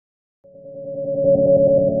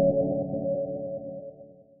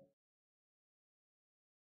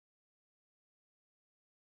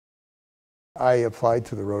I applied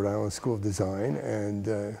to the Rhode Island School of Design,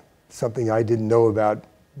 and something I didn't know about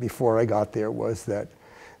before I got there was that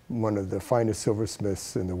one of the finest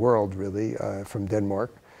silversmiths in the world, really, from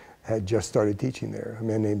Denmark, had just started teaching there, a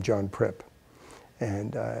man named John Pripp.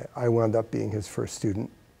 And I wound up being his first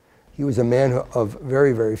student. He was a man of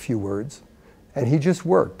very, very few words, and he just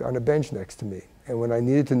worked on a bench next to me. And when I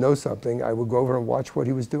needed to know something, I would go over and watch what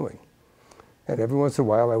he was doing. And every once in a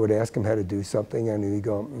while, I would ask him how to do something, and he'd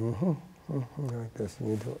go, like this,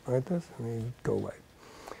 and he'd do it like this, and he'd go away.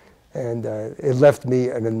 And it left me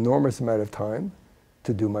an enormous amount of time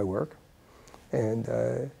to do my work. And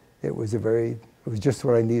it was just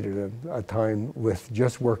what I needed, a time with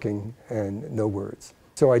just working and no words.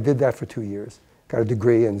 So I did that for 2 years, got a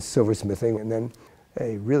degree in silversmithing, and then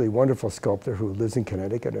a really wonderful sculptor who lives in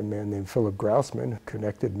Connecticut, a man named Philip Grousman,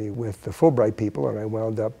 connected me with the Fulbright people, and I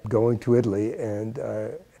wound up going to Italy, and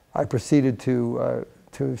I proceeded to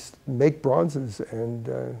make bronzes,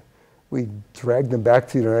 and we dragged them back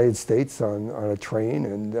to the United States on a train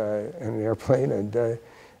and an airplane,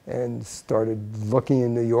 and started looking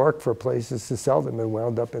in New York for places to sell them, and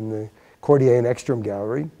wound up in the Cordier and Ekstrom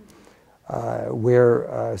Gallery,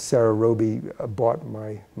 where Sarah Roby bought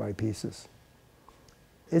my pieces.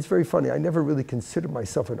 It's very funny, I never really considered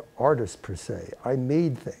myself an artist per se. I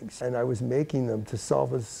made things, and I was making them to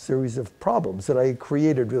solve a series of problems that I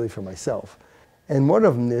created really for myself. And one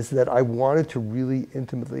of them is that I wanted to really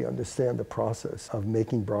intimately understand the process of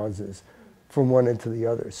making bronzes from one end to the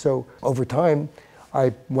other. So over time,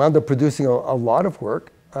 I wound up producing a lot of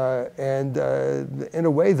work, and in a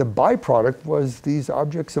way, the byproduct was these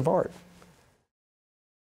objects of art.